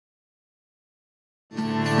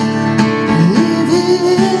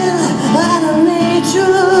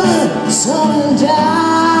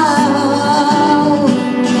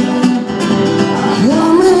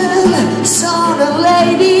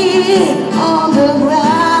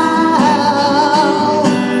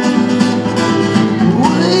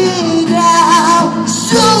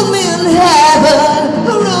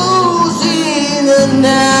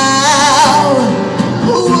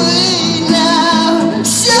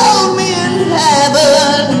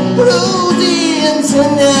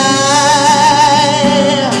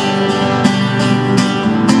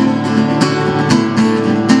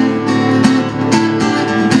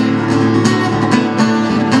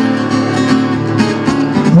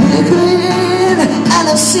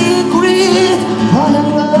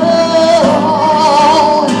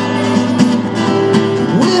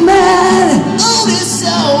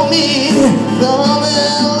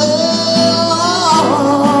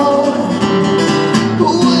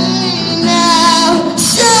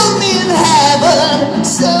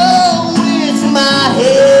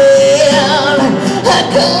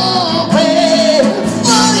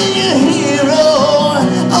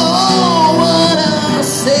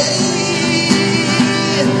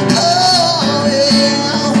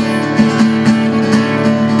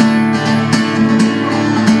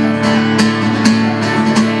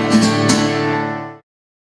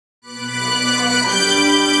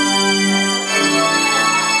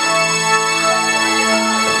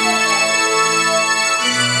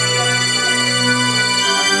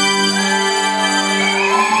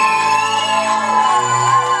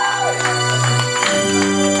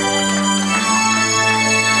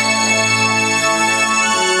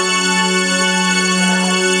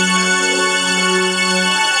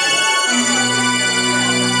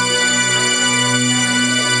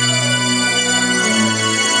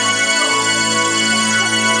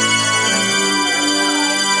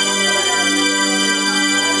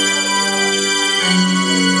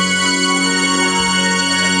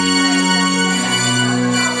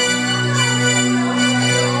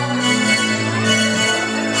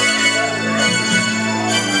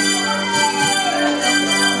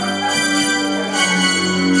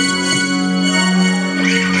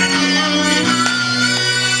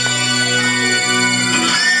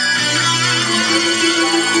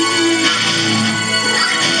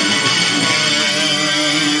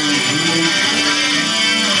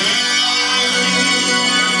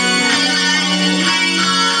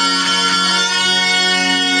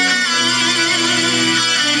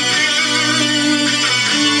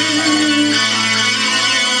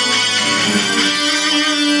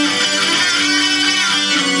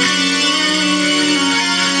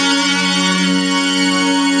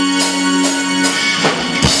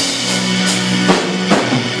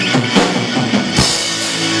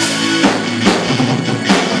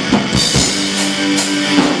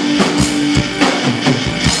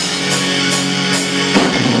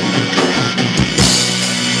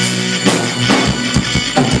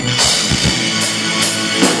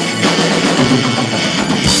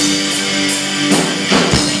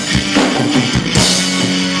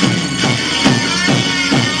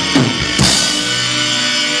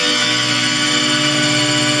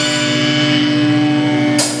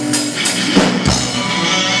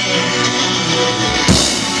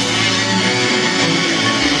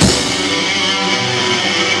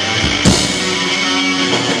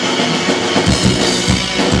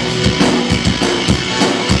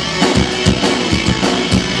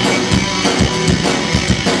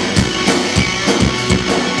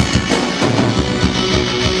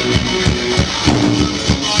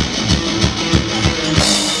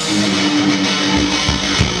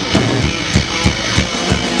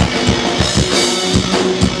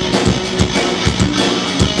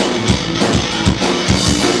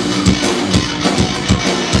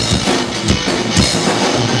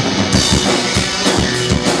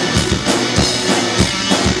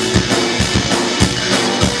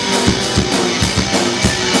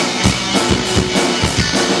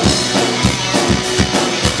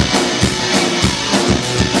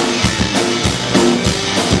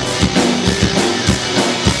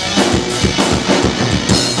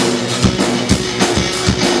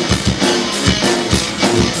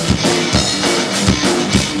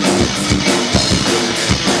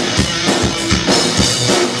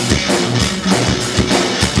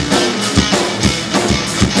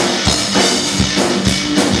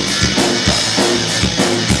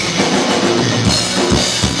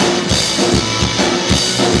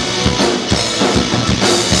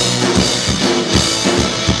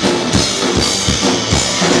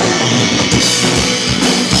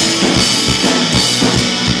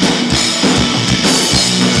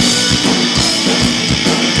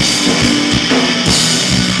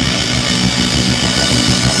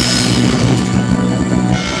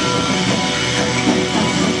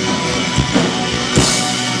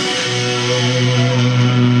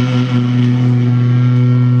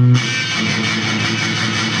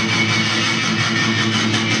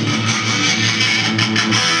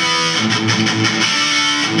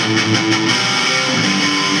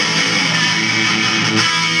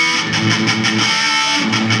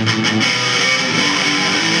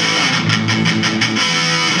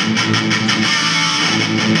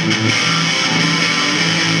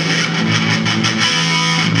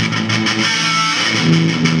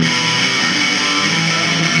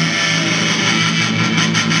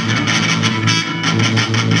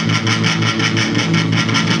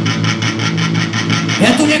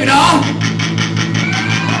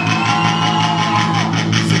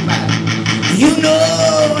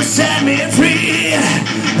me free.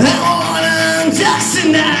 I wanna just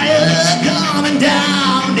tonight coming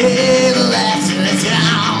down, everlasting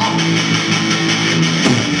town.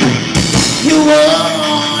 You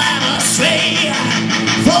won't ever stray,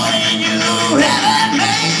 for you haven't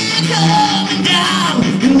made coming down,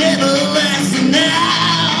 everlasting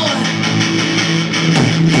now.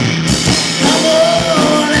 Come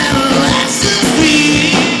on, everlasting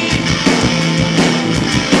free.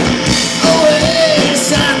 Away,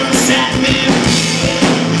 Simon set me free.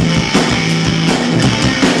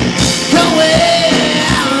 Away,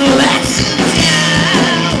 everlasting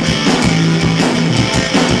down.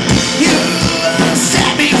 You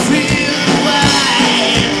set me free. Why?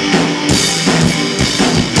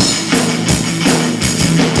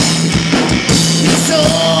 So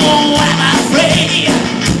I'm afraid.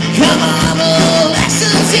 Come on,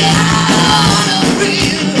 everlasting down. I'm free.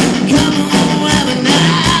 Come on, ever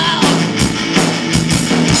now.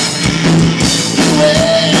 You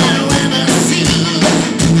will ever see.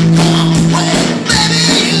 Oh, wait, baby,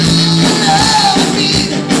 you love me.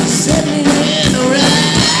 Set me in the right.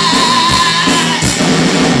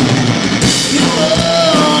 You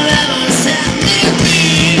won't ever set me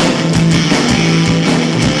free.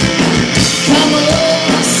 Come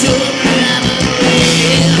on, show me ever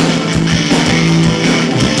real.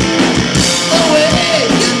 Oh, wait,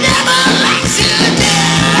 you never let you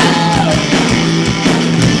down.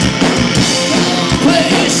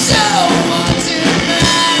 Play so much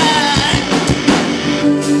tonight.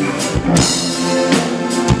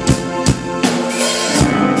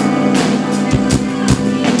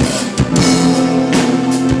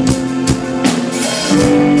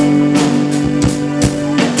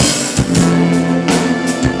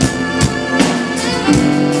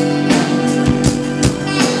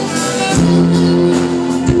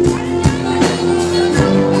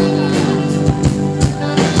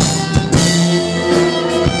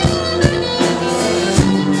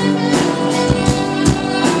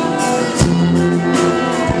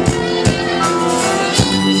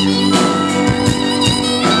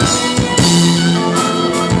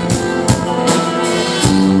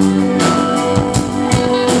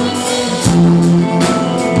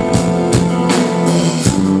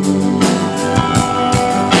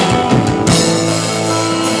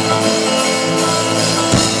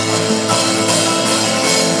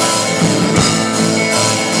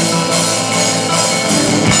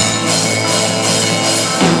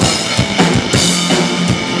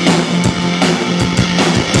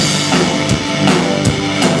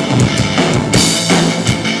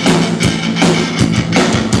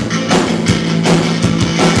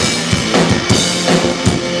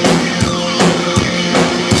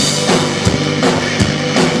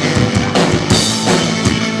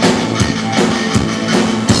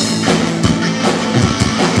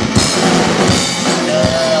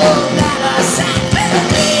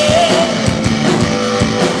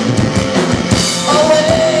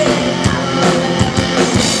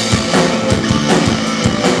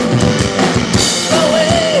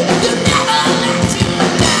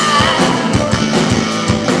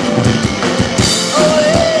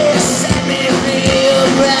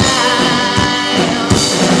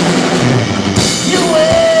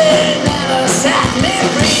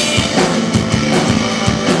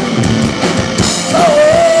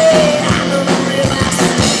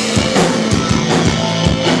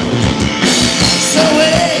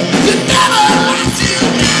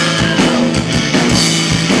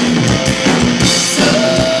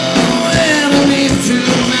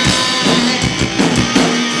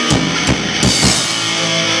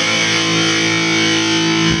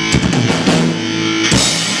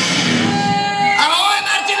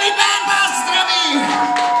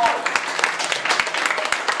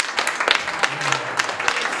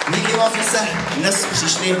 Díky moc, že jste dnes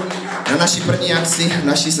přišli na naši první akci v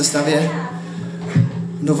naší sestavě.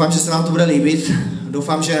 Doufám, že se vám to bude líbit.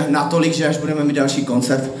 Doufám, že natolik, že až budeme mít další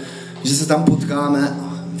koncert, že se tam potkáme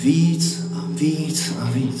víc a víc a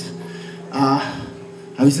víc. A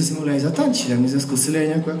vy jste si mohli i zatančit, tak my jsme zkusili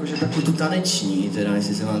nějakou jakože takovou tu taneční, teda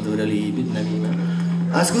jestli se vám to bude líbit, nevíme.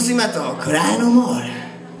 Ale zkusíme to, Cry No More.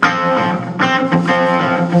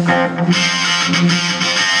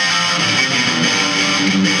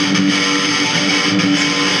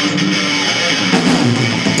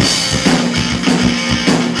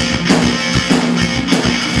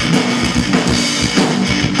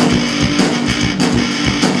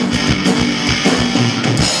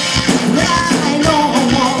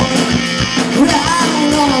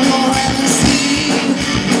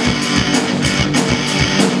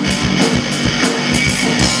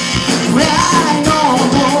 Cry no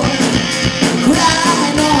more, cry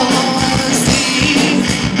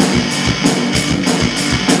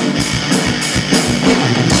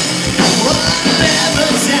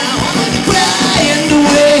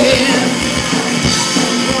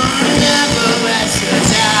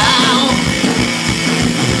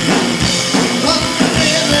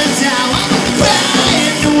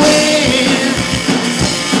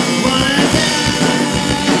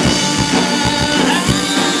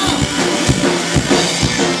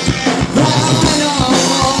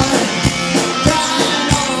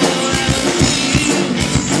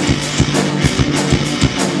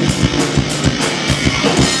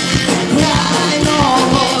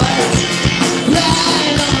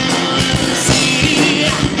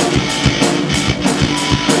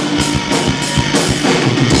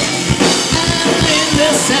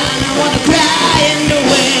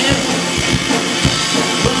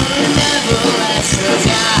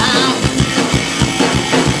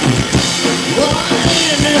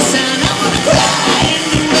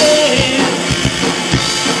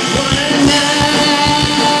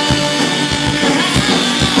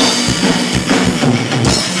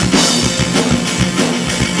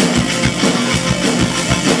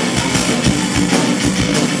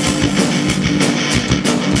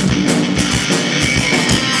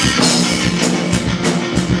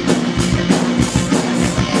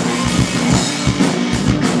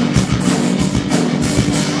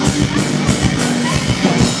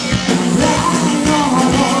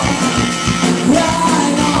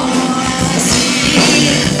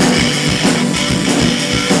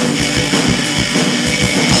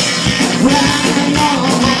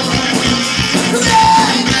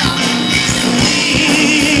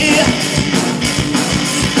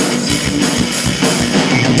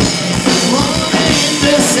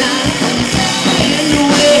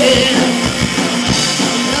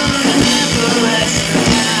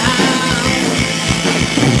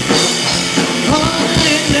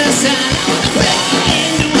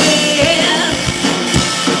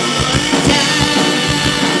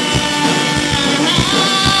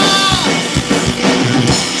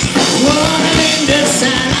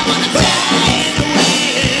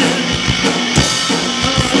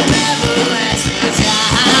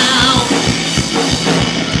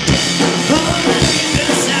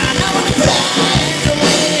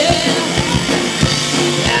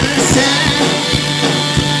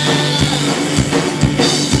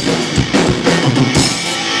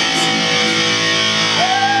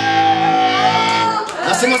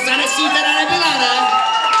Asi moc tanečních teda nebyla, ne?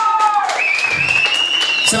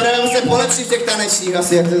 Se budeme muset polepšit v těch tanečních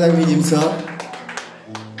asi, jak to tak vidím, co?